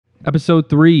Episode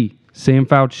 3, Sam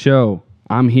Foutch Show.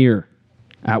 I'm here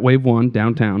at Wave 1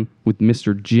 downtown with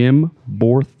Mr. Jim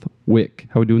Borthwick.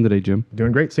 How are we doing today, Jim?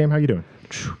 Doing great, Sam. How you doing?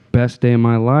 Best day of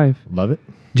my life. Love it.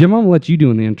 Jim, I'm going to let you do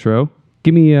in the intro.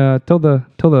 Give me, tell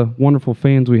the wonderful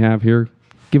fans we have here,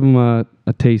 give them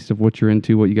a taste of what you're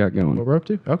into, what you got going. What we're up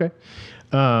to? Okay.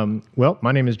 Well,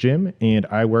 my name is Jim, and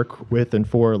I work with and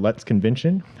for Let's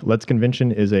Convention. Let's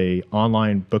Convention is a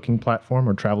online booking platform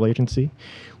or travel agency.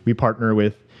 We partner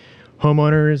with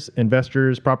homeowners,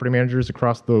 investors, property managers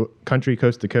across the country,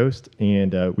 coast to coast,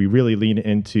 and we really lean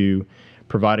into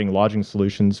providing lodging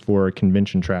solutions for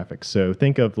convention traffic. So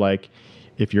think of like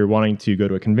if you're wanting to go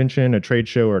to a convention, a trade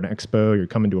show, or an expo, you're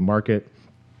coming to a market,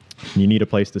 and you need a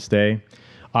place to stay.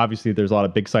 Obviously, there's a lot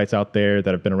of big sites out there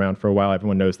that have been around for a while.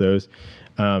 Everyone knows those.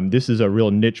 This is a real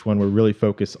niche one. We're really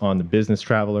focused on the business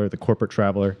traveler, the corporate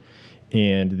traveler,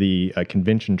 and the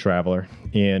convention traveler.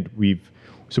 And we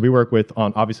work with,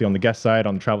 obviously on the guest side,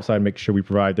 on the travel side, make sure we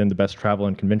provide them the best travel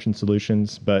and convention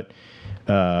solutions. But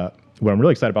what I'm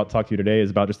really excited about to talk to you today is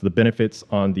about just the benefits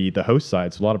on the host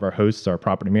side. So a lot of our hosts are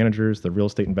property managers, they're real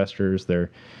estate investors,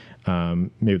 they're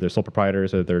maybe they're sole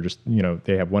proprietors, or they're just,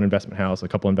 they have one investment house, a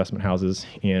couple investment houses.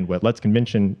 And what Let's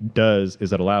Convention does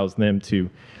is it allows them to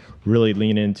really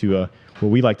lean into what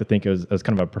we like to think as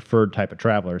kind of a preferred type of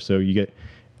traveler. So you get,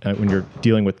 when you're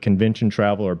dealing with convention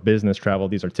travel or business travel,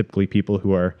 these are typically people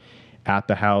who are at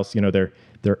the house.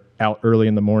 They're out early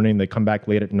in the morning, they come back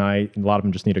late at night. And a lot of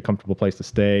them just need a comfortable place to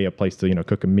stay, a place to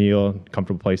cook a meal,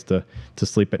 comfortable place to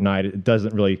sleep at night. It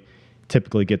doesn't really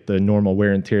typically get the normal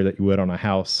wear and tear that you would on a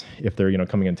house if they're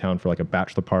coming in town for like a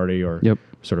bachelor party or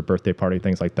sort of birthday party,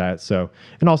 things like that. So,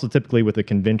 and also typically with a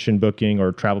convention booking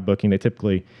or travel booking, they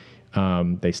typically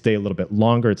they stay a little bit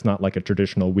longer. It's not like a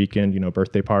traditional weekend,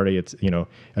 birthday party. It's,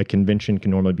 a convention can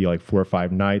normally be like 4 or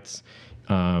 5 nights.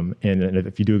 And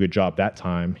if you do a good job that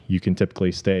time, you can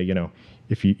typically stay,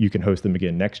 if you can host them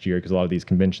again next year, because a lot of these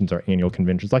conventions are annual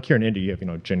conventions. Like here in Indy, you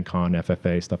have, Gen Con,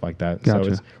 FFA, stuff like that. Gotcha. So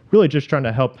it's really just trying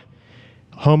to help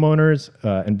homeowners,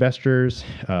 investors.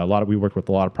 We work with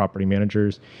a lot of property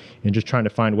managers, and just trying to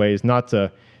find ways not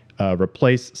to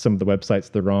replace some of the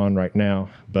websites they're on right now,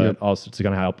 but also to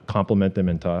kind of help complement them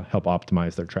and to help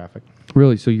optimize their traffic.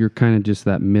 Really? So you're kind of just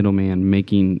that middleman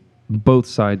making both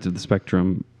sides of the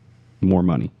spectrum more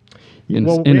money in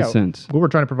a sense. Well, we're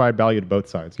trying to provide value to both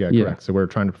sides. Yeah, correct. So we're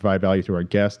trying to provide value to our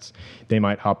guests. They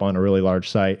might hop on a really large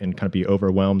site and kind of be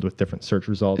overwhelmed with different search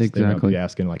results. Exactly. They might be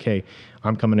asking like, hey,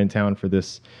 I'm coming in town for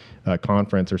this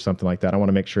conference or something like that. I want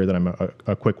to make sure that I'm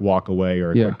a quick walk away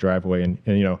or a quick drive away.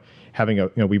 And having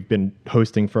we've been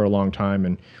hosting for a long time,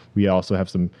 and we also have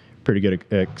some pretty good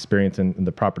experience in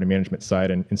the property management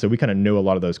side. And so we kind of know a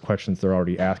lot of those questions they're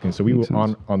already asking. So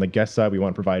on the guest side, we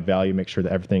want to provide value, make sure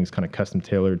that everything's kind of custom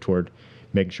tailored toward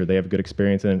making sure they have a good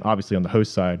experience. And obviously on the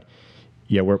host side,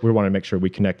 we want to make sure we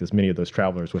connect as many of those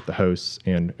travelers with the hosts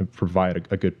and provide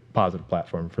a good positive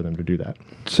platform for them to do that.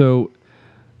 So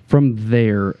from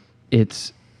there,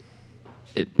 it's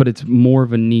more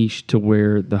of a niche to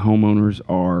where the homeowners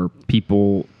are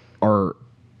people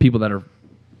that are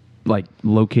like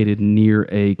located near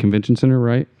a convention center,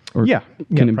 right? Or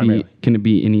can it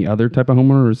be any other type of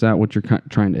homeowner, or is that what you're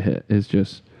trying to hit? Is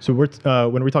just so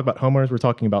when we talk about homeowners, we're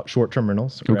talking about short-term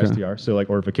rentals or STR, so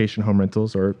like or vacation home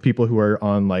rentals, or people who are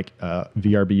on like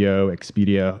VRBO,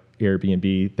 Expedia,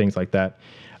 Airbnb, things like that.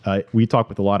 We talk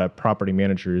with a lot of property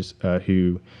managers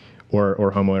who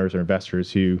or homeowners or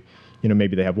investors who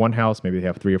maybe they have one house, maybe they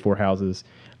have 3 or 4 houses.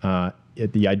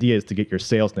 The idea is to get your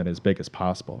sales net as big as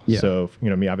possible. Yeah. So,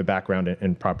 me, I have a background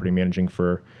in property managing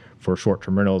for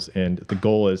short-term rentals, and the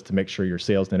goal is to make sure your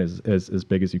sales net is as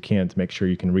big as you can, to make sure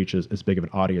you can reach as big of an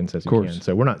audience as you can.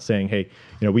 So we're not saying, hey,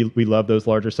 we love those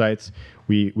larger sites.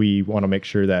 We want to make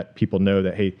sure that people know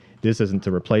that, hey, this isn't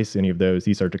to replace any of those.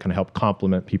 These are to kind of help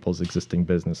complement people's existing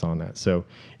business on that. So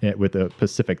with a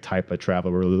specific type of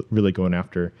travel, we're really going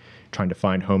after trying to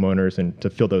find homeowners and to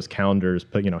fill those calendars,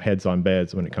 put heads on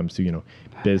beds when it comes to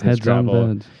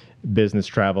business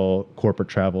travel, corporate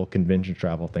travel, convention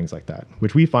travel, things like that.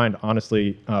 Which we find,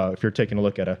 honestly, if you're taking a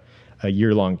look at a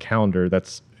year-long calendar,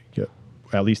 that's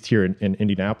at least here in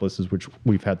Indianapolis, is which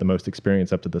we've had the most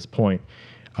experience up to this point.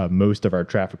 Most of our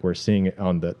traffic we're seeing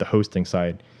on the hosting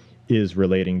side is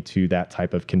relating to that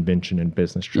type of convention and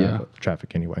business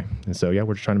traffic anyway. And so,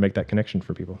 we're just trying to make that connection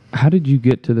for people. How did you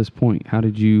get to this point? What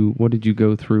did you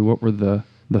go through? What were the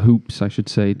hoops, I should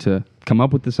say, to come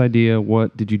up with this idea?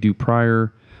 What did you do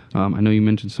prior? I know you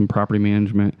mentioned some property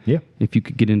management. Yeah. If you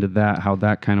could get into that, how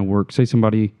that kind of works. Say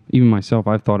somebody, even myself,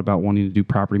 I've thought about wanting to do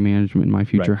property management in my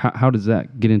future. Right. How does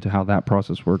that get into how that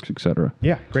process works, et cetera?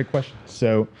 Yeah, great question.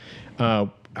 So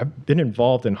I've been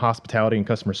involved in hospitality and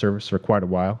customer service for quite a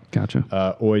while.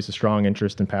 Gotcha. Always a strong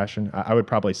interest and passion. I would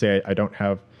probably say I don't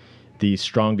have the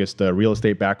strongest real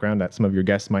estate background that some of your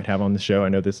guests might have on the show. I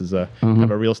know this is a kind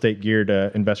of a real estate geared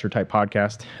investor type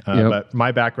podcast, but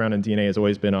my background and DNA has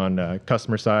always been on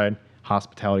customer side,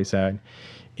 hospitality side,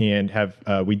 and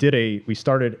we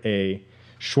started a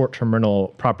short-term rental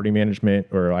property management,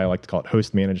 or I like to call it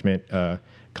host management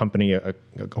company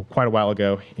quite a while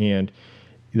ago, and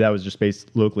that was just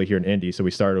based locally here in Indy. So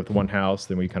we started with one house,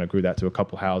 then we kind of grew that to a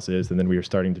couple houses, and then we were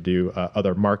starting to do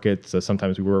other markets.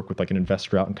 Sometimes we work with like an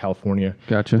investor out in California.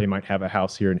 Gotcha. They might have a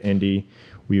house here in Indy.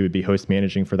 We would be host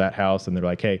managing for that house, and they're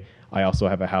like, hey, I also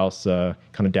have a house kind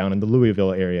of down in the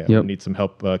Louisville area. Yep. We need some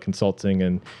help consulting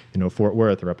in Fort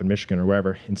Worth or up in Michigan or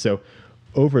wherever. And so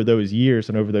over those years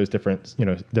and over those different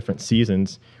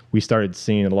seasons, we started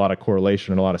seeing a lot of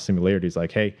correlation and a lot of similarities.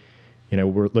 Like, hey,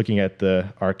 we're looking at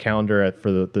our calendar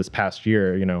for this past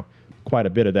year. Quite a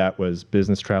bit of that was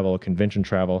business travel, convention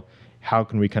travel. How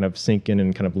can we kind of sink in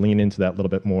and kind of lean into that a little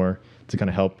bit more to kind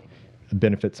of help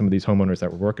benefit some of these homeowners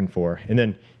that we're working for? And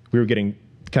then we were getting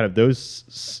kind of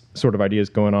those sort of ideas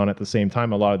going on at the same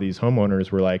time. A lot of these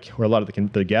homeowners were like, or a lot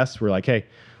of the guests were like, hey,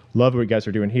 love what you guys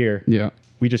are doing here. Yeah.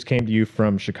 We just came to you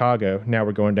from Chicago. Now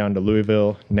we're going down to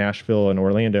Louisville, Nashville, and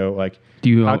Orlando. Like,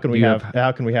 how can we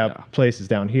have places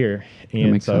down here?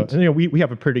 And so, we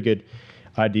have a pretty good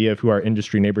idea of who our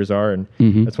industry neighbors are, and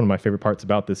that's one of my favorite parts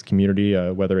about this community.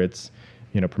 Whether it's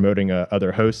promoting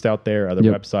other hosts out there, other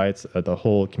websites, the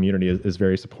whole community is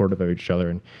very supportive of each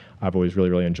other, and I've always really,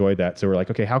 really enjoyed that. So we're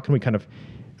like, okay, how can we kind of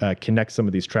connect some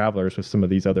of these travelers with some of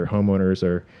these other homeowners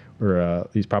or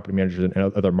these property managers in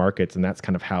other markets? And that's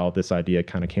kind of how this idea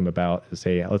kind of came about, is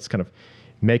say, let's kind of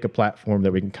make a platform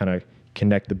that we can kind of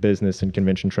connect the business and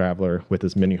convention traveler with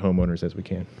as many homeowners as we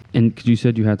can. And because you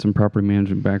said you had some property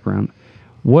management background,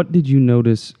 what did you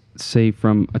notice, say,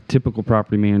 from a typical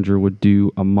property manager would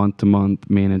do a month-to-month,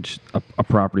 manage a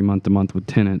property month-to-month with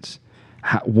tenants?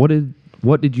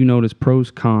 What did you notice pros,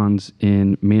 cons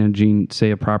in managing,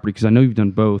 say, a property? Because I know you've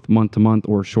done both month-to-month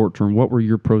or short-term. What were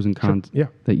your pros and cons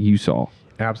that you saw?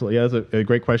 Absolutely. Yeah, that's a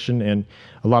great question. And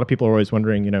a lot of people are always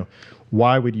wondering,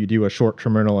 why would you do a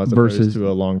short-term rental as opposed to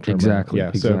a long-term rental? Yeah,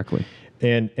 exactly.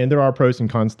 And there are pros and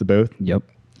cons to both. Yep.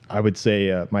 I would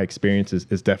say my experience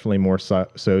is definitely more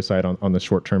side on the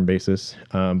short-term basis.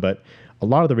 But a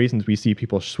lot of the reasons we see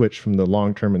people switch from the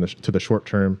long-term to the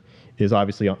short-term is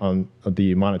obviously on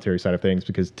the monetary side of things,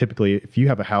 because typically if you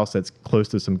have a house that's close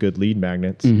to some good lead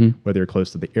magnets, whether you're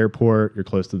close to the airport, you're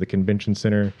close to the convention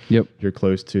center, you're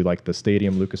close to like the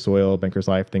stadium, Lucas Oil, Bankers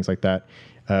Life, things like that.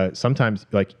 Sometimes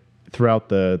like throughout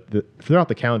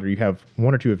the calendar, you have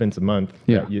one or two events a month.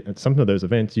 Yeah. Some of those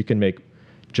events you can make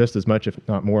just as much, if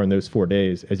not more, in those 4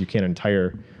 days as you can an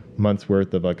entire month's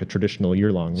worth of like a traditional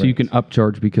year-long So you can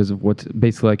upcharge because of what's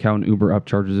basically like how an Uber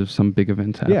upcharges if some big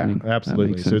event's happening. Yeah,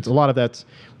 absolutely. So it's a lot of that's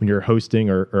when you're hosting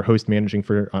or host managing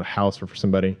for a house or for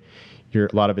somebody, a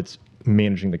lot of it's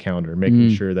managing the calendar,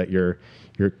 making sure that you're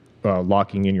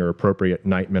locking in your appropriate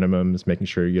night minimums, making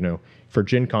sure, for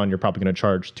Gen Con, you're probably going to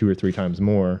charge 2 or 3 times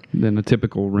more than a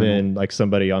typical rental. Than like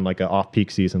somebody on like an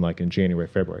off-peak season, like in January,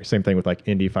 February. Same thing with like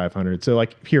Indy 500. So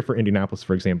like here for Indianapolis,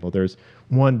 for example, there's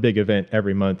one big event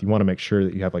every month. You want to make sure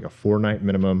that you have like a 4-night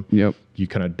minimum. Yep. You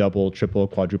kind of double, triple,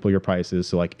 quadruple your prices.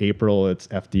 So like April, it's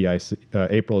FDIC.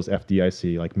 April is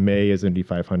FDIC. Like May is Indy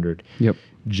 500. Yep.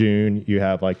 June, you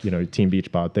have like, Team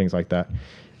Beach Bod, things like that.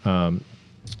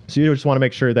 So you just want to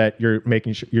make sure that you're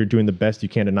making sure you're doing the best you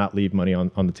can to not leave money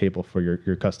on the table for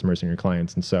your customers and your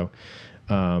clients. And so,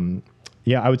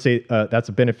 I would say that's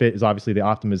a benefit, is obviously the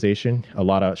optimization. A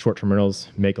lot of short-term rentals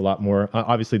make a lot more.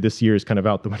 Obviously, this year is kind of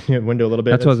out the window a little bit.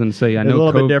 That's what I was going to say. I know a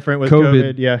little bit different with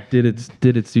COVID. Yeah, did its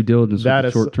due diligence with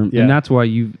the short-term, and that's why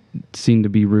you seem to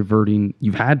be reverting.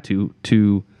 You've had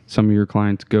to some of your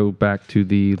clients go back to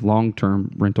the long-term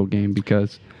rental game,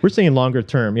 because we're seeing longer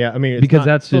term. Yeah, I mean, it's because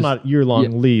that's still not a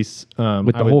year-long lease.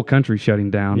 With the whole country shutting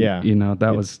down. Yeah,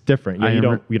 that was different. Yeah,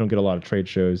 you don't get a lot of trade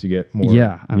shows. You get more.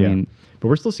 Yeah, I mean, but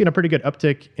we're still seeing a pretty good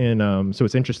uptick in. So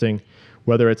it's interesting,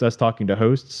 whether it's us talking to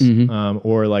hosts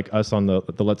or like us on the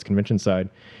Let's Convention side,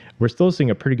 we're still seeing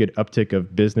a pretty good uptick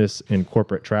of business and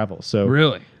corporate travel. So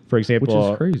really, for example,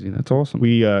 which is crazy. That's awesome.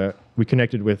 We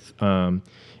connected with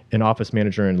an office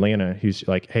manager in Atlanta who's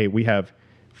like, hey, we have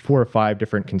 4 or 5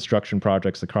 different construction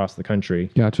projects across the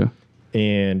country. Gotcha.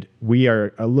 And we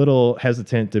are a little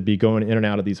hesitant to be going in and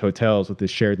out of these hotels with these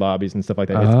shared lobbies and stuff like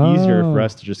that. It's easier for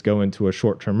us to just go into a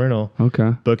short-term rental,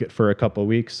 book it for a couple of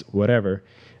weeks, whatever.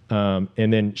 And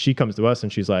then she comes to us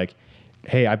and she's like,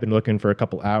 hey, I've been looking for a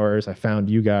couple hours. I found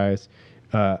you guys.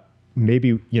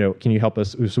 maybe, can you help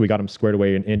us? So we got them squared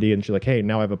away in Indy, and she's like, hey,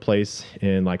 now I have a place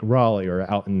in like Raleigh or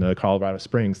out in the Colorado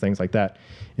Springs, things like that.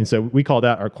 And so we call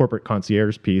that our corporate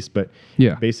concierge piece. But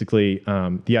basically,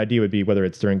 the idea would be, whether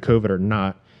it's during COVID or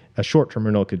not, a short-term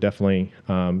rental could definitely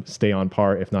stay on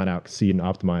par, if not exceed and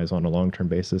optimize on a long-term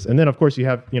basis. And then, of course, you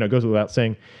have, it goes without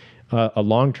saying, a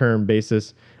long-term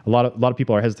basis. A lot of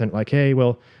people are hesitant, like, hey,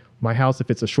 well, my house, if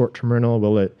it's a short-term rental,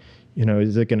 will it,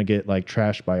 is it going to get like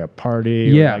trashed by a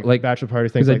party? Yeah, or like bachelor party,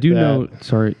 things like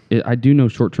that. I do know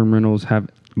short-term rentals have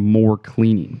more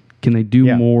cleaning. Can they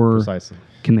do more? Precisely.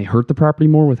 Can they hurt the property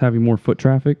more with having more foot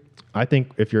traffic? I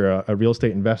think if you're a real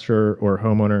estate investor or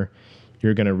homeowner,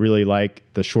 you're going to really like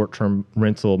the short-term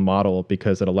rental model,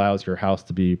 because it allows your house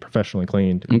to be professionally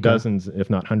cleaned dozens, if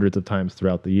not hundreds of times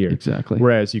throughout the year. Exactly.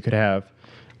 Whereas you could have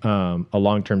a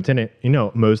long-term tenant,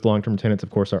 most long-term tenants, of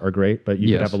course, are great, but you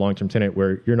could have a long-term tenant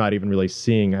where you're not even really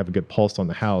have a good pulse on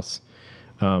the house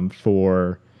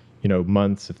for,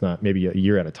 months, if not maybe a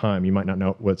year at a time. You might not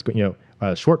know what's going,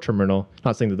 short-term rental,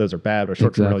 not saying that those are bad, but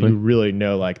short-term rental, you really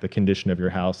know like the condition of your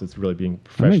house. It's really being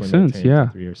professionally maintained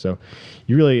for 3 years. So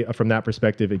you really, from that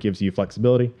perspective, it gives you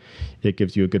flexibility. It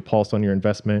gives you a good pulse on your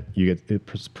investment. You get it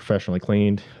professionally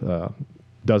cleaned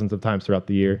dozens of times throughout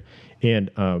the year. And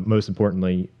most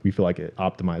importantly, we feel like it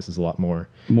optimizes a lot more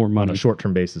money on a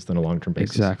short-term basis than a long-term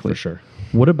basis. Exactly. For sure.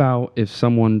 What about if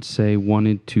someone, say,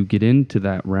 wanted to get into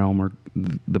that realm or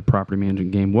the property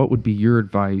management game? What would be your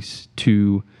advice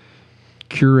to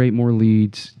curate more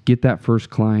leads, get that first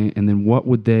client, and then what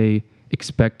would they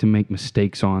expect to make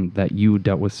mistakes on that you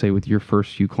dealt with, say, with your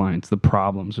first few clients, the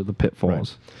problems or the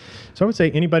pitfalls? Right. So I would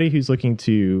say anybody who's looking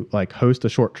to like host a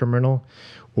short-term rental,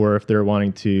 or if they're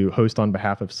wanting to host on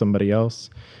behalf of somebody else,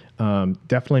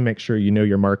 definitely make sure you know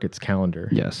your market's calendar.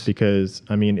 Yes. Because,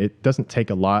 it doesn't take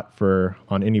a lot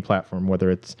on any platform, whether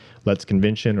it's Let's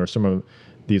Convention or some of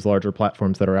these larger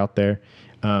platforms that are out there.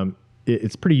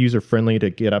 It's pretty user-friendly to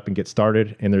get up and get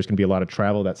started, and there's going to be a lot of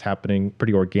travel that's happening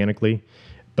pretty organically.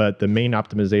 But the main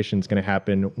optimization is going to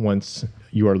happen once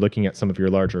you are looking at some of your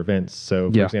larger events.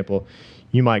 So, for example,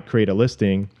 you might create a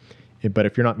listing, but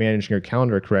if you're not managing your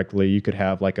calendar correctly, you could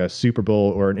have like a Super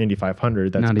Bowl or an Indy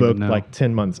 500 that's booked like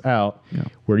 10 months out,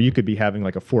 where you could be having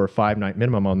like a 4 or 5 night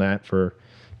minimum on that for,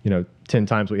 10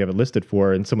 times what you have it listed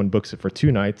for, and someone books it for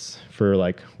 2 nights for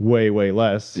like way, way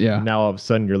less. Now all of a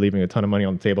sudden you're leaving a ton of money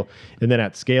on the table. And then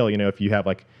at scale, if you have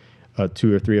like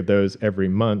 2 or 3 of those every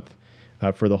month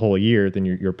for the whole year, then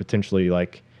you're potentially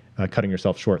like cutting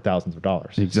yourself short thousands of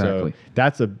dollars. Exactly. So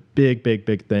that's a big, big,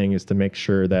 big thing, is to make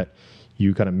sure that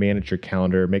you kind of manage your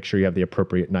calendar, make sure you have the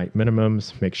appropriate night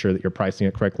minimums, make sure that you're pricing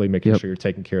it correctly, making sure you're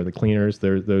taking care of the cleaners.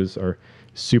 Those are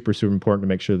super, super important to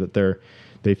make sure that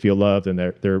they feel loved and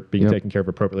they're being taken care of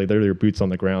appropriately. They're your boots on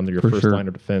the ground. They're your first line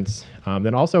of defense.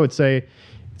 Then also I would say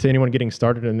to anyone getting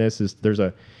started in this is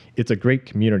it's a great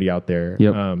community out there.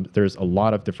 There's a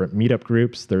lot of different meetup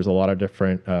groups. There's a lot of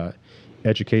different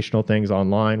educational things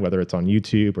online, whether it's on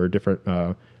YouTube or different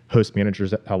host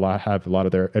managers that have a lot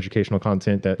of their educational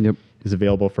content that is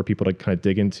available for people to kind of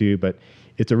dig into. But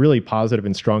it's a really positive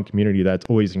and strong community that's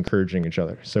always encouraging each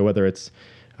other. So whether it's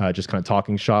just kind of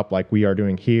talking shop like we are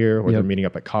doing here, or they're meeting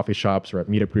up at coffee shops or at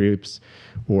meetup groups,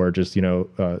 or just,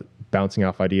 bouncing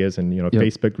off ideas and,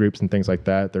 Facebook groups and things like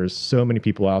that. There's so many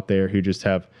people out there who just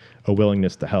have a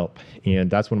willingness to help. And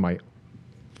that's one of my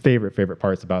favorite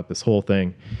parts about this whole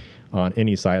thing on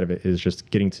any side of it, is just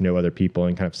getting to know other people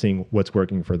and kind of seeing what's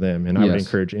working for them. And I would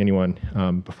encourage anyone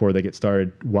before they get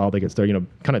started, while they get started,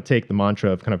 kind of take the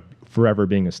mantra of kind of forever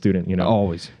being a student,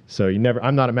 Always. So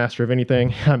I'm not a master of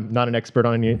anything. I'm not an expert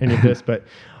on any of this, but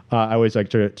I always like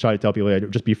to try to tell people,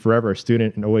 just be forever a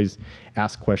student and always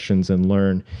ask questions and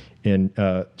learn, and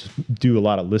just do a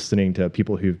lot of listening to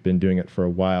people who've been doing it for a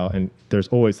while. And there's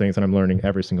always things that I'm learning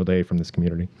every single day from this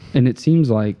community. And it seems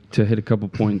like, to hit a couple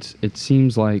points, it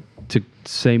seems like to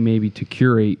say maybe to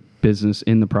curate business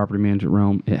in the property management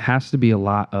realm, it has to be a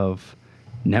lot of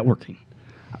networking.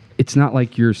 It's not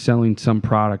like you're selling some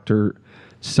product or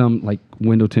some, like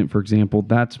window tint, for example.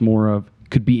 That's more of,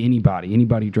 could be anybody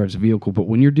who drives a vehicle. But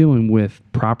when you're dealing with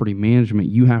property management,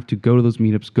 you have to go to those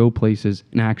meetups, go places,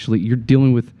 and actually you're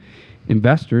dealing with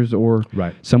investors or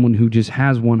someone who just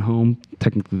has one home.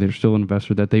 Technically, they're still an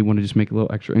investor that they want to just make a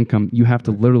little extra income. You have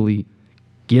to literally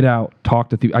get out, talk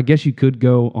to I guess you could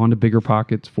go on to Bigger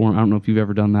Pockets forum. I don't know if you've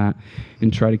ever done that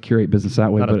and try to curate business that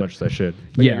way. Not as much as I should.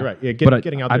 But you're right. Yeah,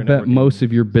 getting out there. I bet most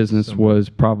of your business was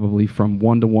probably from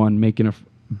one-to-one, making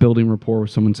building rapport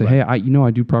with someone, say, hey, I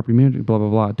do property management, blah, blah,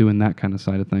 blah, doing that kind of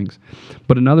side of things.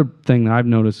 But another thing that I've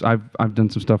noticed, I've done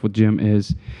some stuff with Jim,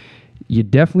 is you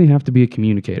definitely have to be a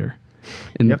communicator.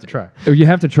 You have to try. Or you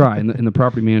have to try in the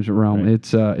property management realm. Right.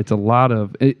 It's a lot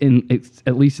of it's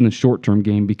at least in the short term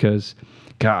game, because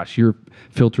gosh, you're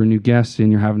filtering new guests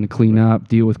in, you're having to clean up,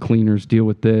 deal with cleaners, deal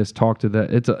with this, talk to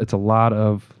that. It's a lot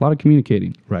of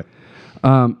communicating. Right.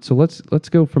 So let's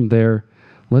go from there.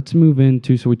 Let's move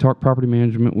into, so we talked property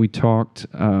management, we talked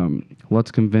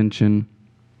Let's Convention.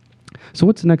 So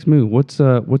what's the next move? What's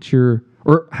your,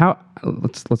 or how,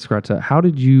 let's scratch that. How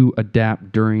did you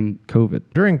adapt during COVID?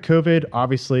 During COVID,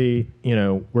 obviously,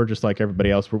 we're just like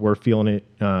everybody else. We're feeling it,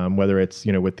 whether it's,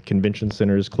 with the convention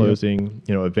centers closing,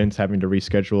 events having to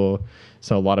reschedule.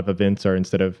 So a lot of events are,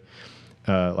 instead of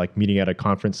like meeting at a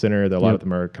conference center, a lot of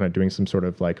them are kind of doing some sort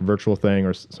of like virtual thing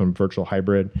or some virtual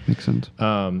hybrid. Makes sense.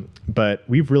 But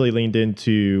we've really leaned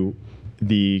into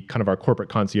the kind of our corporate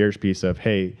concierge piece of,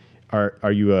 hey,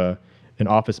 are you an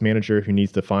office manager who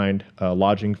needs to find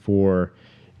lodging for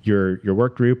your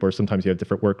work group, or sometimes you have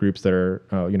different work groups that are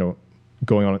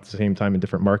going on at the same time in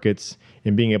different markets,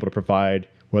 and being able to provide,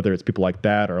 whether it's people like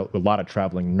that or a lot of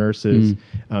traveling nurses,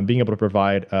 being able to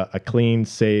provide a clean,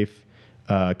 safe,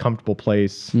 comfortable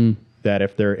place that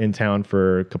if they're in town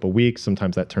for a couple of weeks,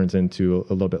 sometimes that turns into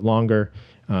a little bit longer.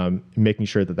 Making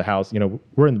sure that the house,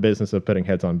 we're in the business of putting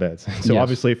heads on beds. So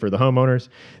obviously for the homeowners,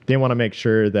 they want to make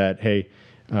sure that, hey,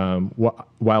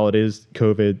 while it is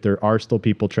COVID, there are still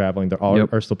people traveling. There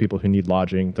are still people who need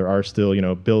lodging. There are still,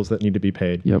 bills that need to be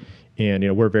paid.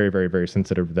 And, we're very, very, very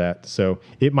sensitive to that. So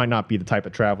it might not be the type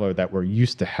of traveler that we're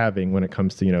used to having when it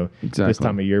comes to, this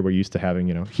time of year. We're used to having,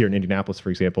 here in Indianapolis, for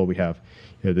example, we have,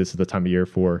 this is the time of year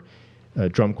for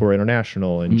Drum Corps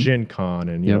International and Gen Con,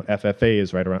 and FFA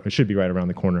is right around. It should be right around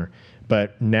the corner.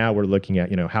 But now we're looking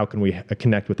at how can we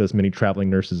connect with as many traveling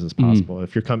nurses as possible.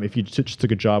 If you just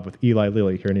took a job with Eli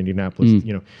Lilly here in Indianapolis,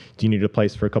 do you need a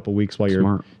place for a couple of weeks while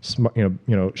you're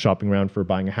shopping around for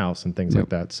buying a house and things like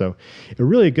that. So a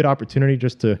really good opportunity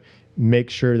just to make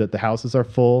sure that the houses are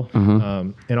full,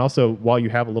 and also while you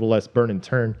have a little less burn and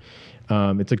turn,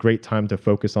 it's a great time to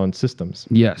focus on systems.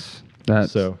 Yes.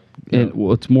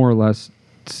 It's more or less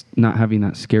not having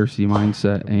that scarcity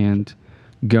mindset and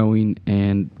going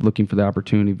and looking for the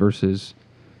opportunity versus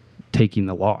taking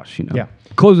the loss,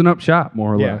 closing up shop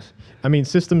more or less. I mean,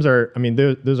 systems are,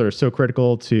 those are so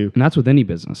critical to, and that's with any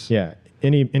business. Yeah.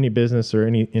 Any business or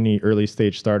any early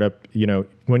stage startup,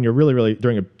 when you're really, really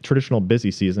during a traditional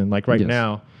busy season, like right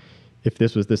now, if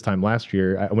this was this time last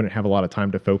year, I wouldn't have a lot of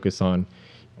time to focus on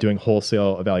doing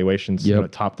wholesale evaluations,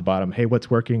 top to bottom. Hey,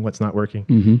 what's working? What's not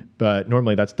working? But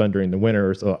normally that's done during the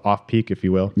winter, so off peak, if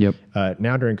you will.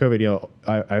 Now during COVID,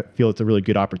 I feel it's a really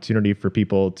good opportunity for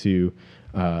people to,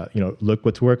 look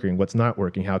what's working, what's not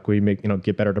working. How can we make,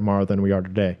 get better tomorrow than we are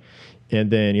today? And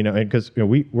then, and because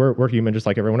we're human just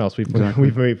like everyone else. We've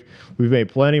made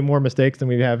plenty more mistakes than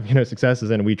we have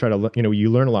successes, and we try to you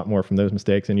learn a lot more from those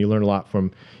mistakes, and you learn a lot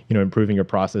from improving your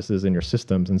processes and your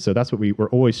systems. And so that's what we're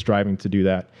always striving to do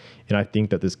that. And I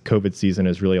think that this COVID season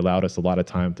has really allowed us a lot of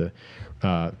time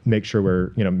to make sure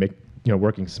we're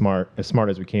working as smart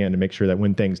as we can to make sure that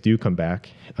when things do come back,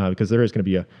 because there is going to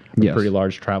be a pretty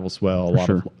large travel swell, a lot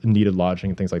of needed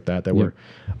lodging and things like that,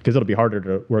 because it'll be harder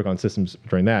to work on systems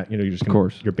during that. You're just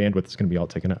your bandwidth is going to be all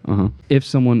taken up. If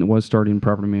someone was starting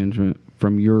property management,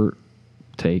 from your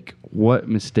take, what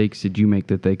mistakes did you make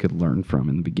that they could learn from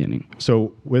in the beginning?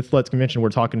 So with Let's Convention, we're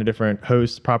talking to different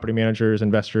hosts, property managers,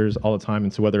 investors all the time.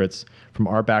 And so whether it's from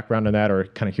our background in that or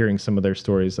kind of hearing some of their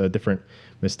stories, different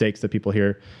mistakes that people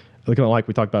hear, looking like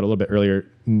we talked about a little bit earlier,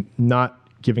 not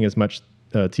giving as much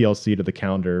TLC to the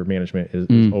calendar management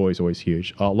is always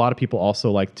huge. A lot of people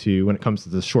also like to, when it comes to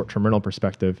the short-term rental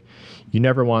perspective, you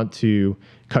never want to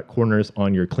cut corners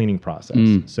on your cleaning process.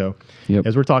 So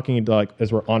as we're talking,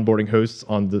 as we're onboarding hosts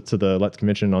to the Let's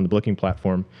Convention on the booking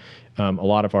platform, a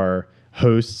lot of our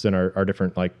hosts and our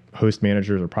different host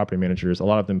managers or property managers, a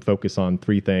lot of them focus on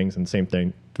three things, and same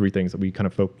thing, three things that we kind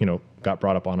of got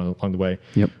brought up on along the way.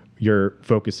 You're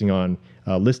focusing on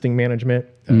listing management,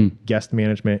 guest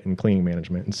management, and cleaning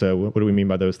management. And so what do we mean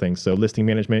by those things? So listing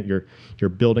management, you're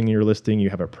building your listing, you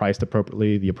have it priced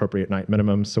appropriately, the appropriate night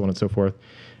minimums, so on and so forth.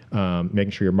 Making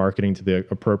sure you're marketing to the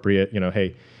appropriate,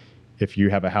 hey, if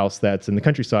you have a house that's in the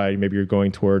countryside, maybe you're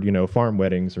going toward, farm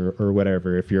weddings or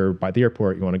whatever. If you're by the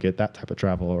airport, you want to get that type of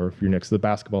travel. Or if you're next to the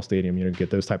basketball stadium,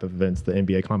 get those type of events, the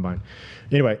NBA Combine.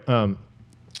 Anyway,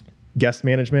 guest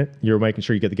management, you're making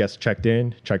sure you get the guests checked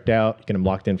in, checked out, get them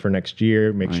locked in for next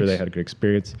year, make sure they had a good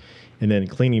experience. And then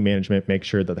cleaning management, make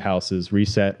sure that the house is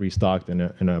reset, restocked in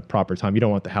a proper time. You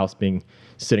don't want the house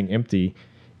sitting empty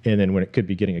And then when it could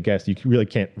be getting a guest, you really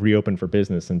can't reopen for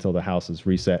business until the house is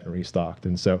reset and restocked.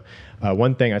 And so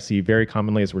one thing I see very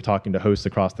commonly as we're talking to hosts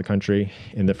across the country,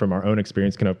 and that from our own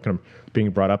experience kind of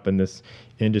being brought up in this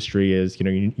industry is,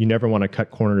 you never want to cut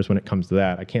corners when it comes to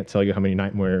that. I can't tell you how many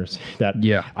nightmares that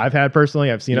I've had personally,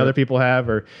 I've seen other people have,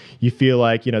 or you feel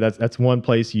like, that's one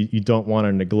place you don't want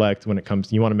to neglect when it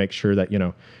comes, you want to make sure that,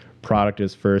 product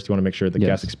is first. You want to make sure the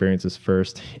guest experience is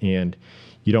first, and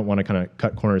you don't want to kind of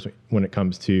cut corners when it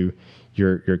comes to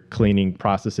your cleaning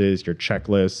processes, your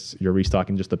checklists, your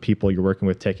restocking, just the people you're working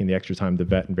with, taking the extra time to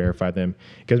vet and verify them,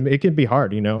 because it can be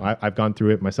hard. I've gone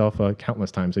through it myself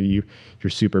countless times. So you're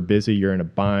super busy, you're in a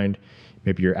bind.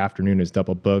 Maybe your afternoon is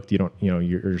double booked.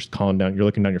 You're just calling down, you're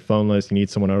looking down your phone list. You need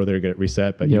someone over there to get it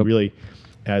reset, but you really,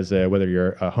 as whether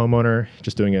you're a homeowner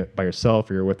just doing it by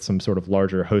yourself, or you're with some sort of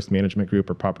larger host management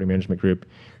group or property management group,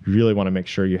 you really want to make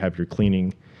sure you have your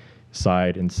cleaning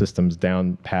side and systems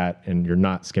down pat, and you're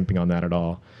not skimping on that at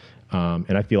all.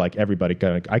 And I feel like everybody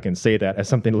I can say that as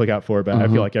something to look out for, but I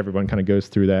feel like everyone kind of goes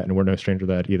through that, and we're no stranger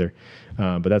to that either.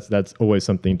 But that's always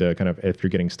something to kind of, if you're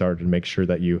getting started, make sure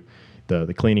that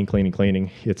the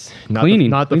cleaning. It's not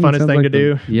the funnest thing to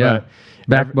do. Yeah.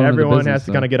 But everyone has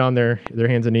to kind of get on their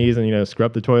hands and knees and,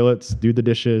 scrub the toilets, do the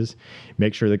dishes,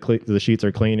 make sure the sheets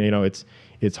are clean.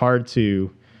 It's hard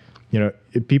to,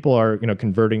 people are,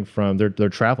 converting from, they're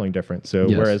traveling different. So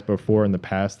whereas before in the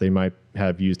past, they might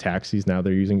have used taxis, now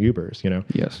they're using Ubers,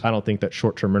 Yes. I don't think that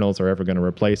short-term rentals are ever going to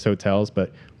replace hotels,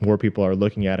 but more people are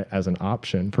looking at it as an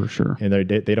option. For sure. And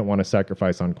they don't want to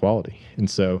sacrifice on quality. And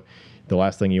so the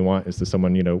last thing you want is to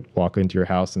someone, walk into your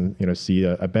house and, see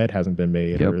a bed hasn't been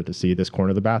made, or to see this corner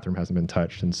of the bathroom hasn't been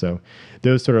touched. And so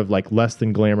those sort of like less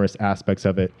than glamorous aspects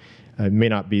of it may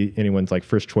not be anyone's like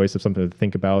first choice of something to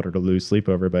think about or to lose sleep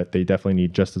over, but they definitely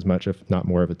need just as much, if not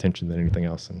more, of attention than anything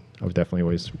else. And I would definitely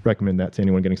always recommend that to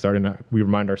anyone getting started. And we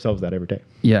remind ourselves that every day.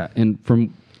 Yeah. And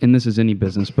this is any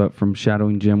business, but from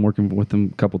shadowing Jim, working with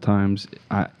him a couple times,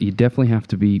 you definitely have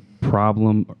to be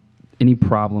any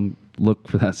problem, look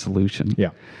for that solution.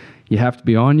 Yeah. You have to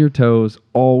be on your toes,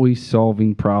 always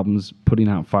solving problems, putting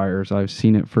out fires. I've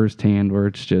seen it firsthand where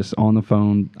it's just on the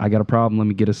phone. I got a problem. Let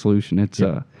me get a solution.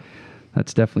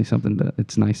 That's definitely something that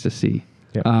it's nice to see.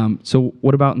 Yeah. So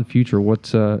what about in the future?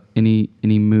 What's any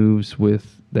moves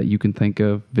that you can think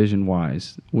of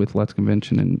vision-wise with Let's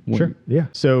Convention? And Sure. Yeah.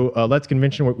 So Let's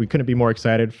Convention, we couldn't be more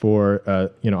excited for,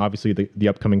 obviously the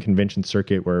upcoming convention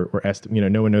circuit.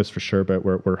 No one knows for sure, but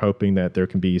we're hoping that there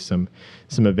can be some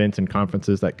events and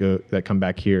conferences that come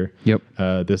back here.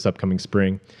 This upcoming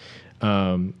spring.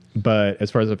 But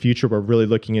as far as the future, we're really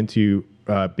looking into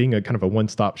being a kind of a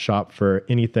one-stop shop for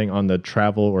anything on the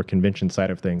travel or convention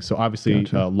side of things. So obviously,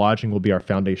 lodging will be our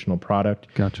foundational product.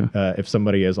 Gotcha. If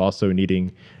somebody is also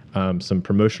needing some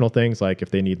promotional things, like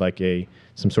if they need like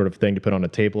some sort of thing to put on a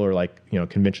table, or like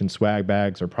convention swag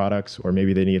bags or products, or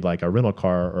maybe they need like a rental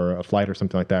car or a flight or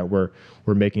something like that, we're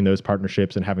making those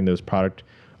partnerships and having those product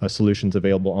solutions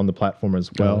available on the platform as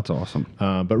well. Oh, that's awesome.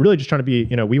 But really just trying to be,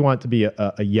 we want to be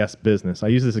a yes business. I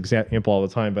use this example all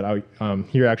the time, but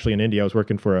here actually in India, I was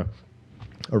working for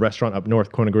a restaurant up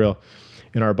north, Kona Grill,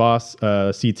 and our boss,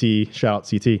 CT, shout out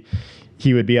CT,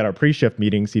 he would be at our pre-shift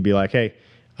meetings. He'd be like, hey,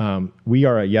 we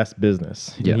are a yes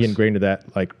business. Yes. He ingrained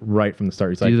that like right from the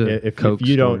start. He's like,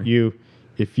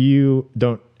 if you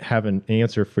don't have an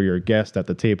answer for your guest at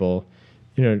the table,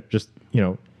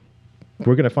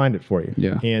 we're going to find it for you.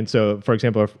 Yeah. And so, for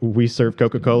example, if we serve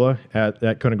Coca-Cola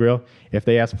at Kona Grill, if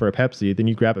they ask for a Pepsi, then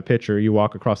you grab a pitcher, you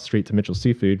walk across the street to Mitchell's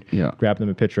Seafood, grab them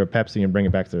a pitcher of Pepsi and bring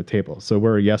it back to their table. So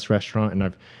we're a yes restaurant,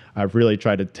 and I've really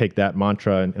tried to take that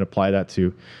mantra and apply that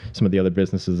to some of the other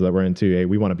businesses that we're into. Hey,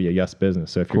 we want to be a yes business.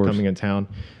 So if you're coming in town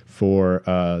for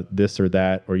this or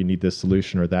that, or you need this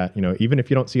solution or that, even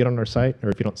if you don't see it on our site, or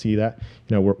if you don't see that,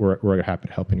 we're happy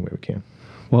to help any way we can.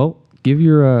 Well, give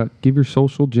your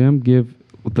social, Jim. Give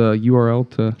the URL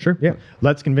to. Sure. Yeah.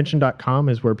 Let'sConvention.com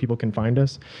is where people can find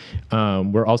us.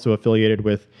 We're also affiliated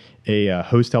with a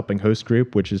Host Helping Host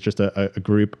group, which is just a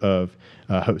group of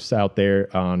hosts out there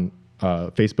on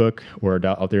Facebook or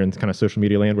out there in kind of social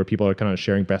media land, where people are kind of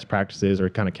sharing best practices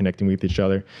or kind of connecting with each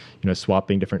other,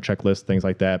 swapping different checklists, things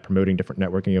like that, promoting different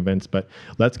networking events. But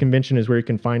Let's Convention is where you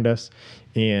can find us.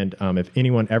 And if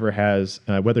anyone ever has,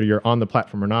 whether you're on the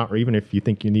platform or not, or even if you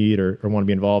think you need or want to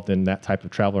be involved in that type of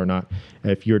travel or not,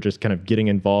 if you're just kind of getting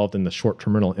involved in the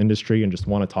short-term rental industry and just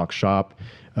want to talk shop,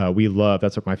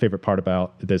 that's what my favorite part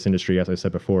about this industry, as I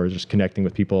said before, is just connecting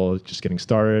with people just getting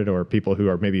started, or people who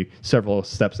are maybe several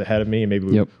steps ahead of me, and maybe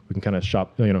we can kind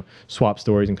of swap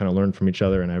stories and kind of learn from each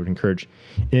other. And I would encourage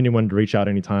anyone to reach out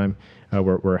anytime.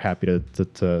 we're happy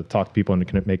to talk to people and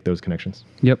to make those connections.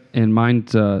 Yep, and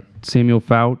mine's Samuel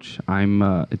Foutch.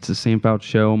 It's the Sam Foutch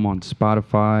Show. I'm on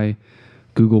Spotify,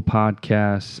 Google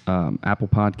Podcasts, Apple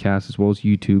Podcasts, as well as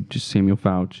YouTube. Just Samuel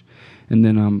Foutch, and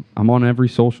then I'm on every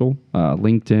social: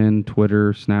 LinkedIn,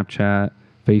 Twitter, Snapchat,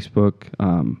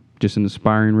 Facebook. Just an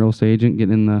aspiring real estate agent,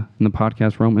 getting in the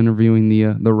podcast realm, interviewing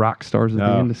the rock stars of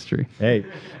the industry. Hey,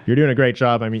 you're doing a great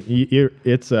job. I mean,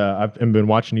 I've been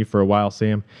watching you for a while,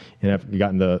 Sam, and I've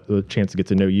gotten the chance to get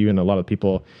to know you and a lot of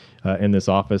people in this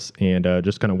office, and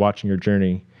just kind of watching your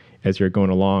journey as you're going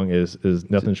along is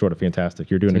nothing short of fantastic.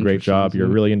 You're doing a great job. You're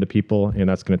really into people, and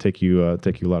that's going to take you a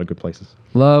lot of good places.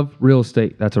 Love real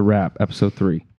estate. That's a wrap. Episode 3.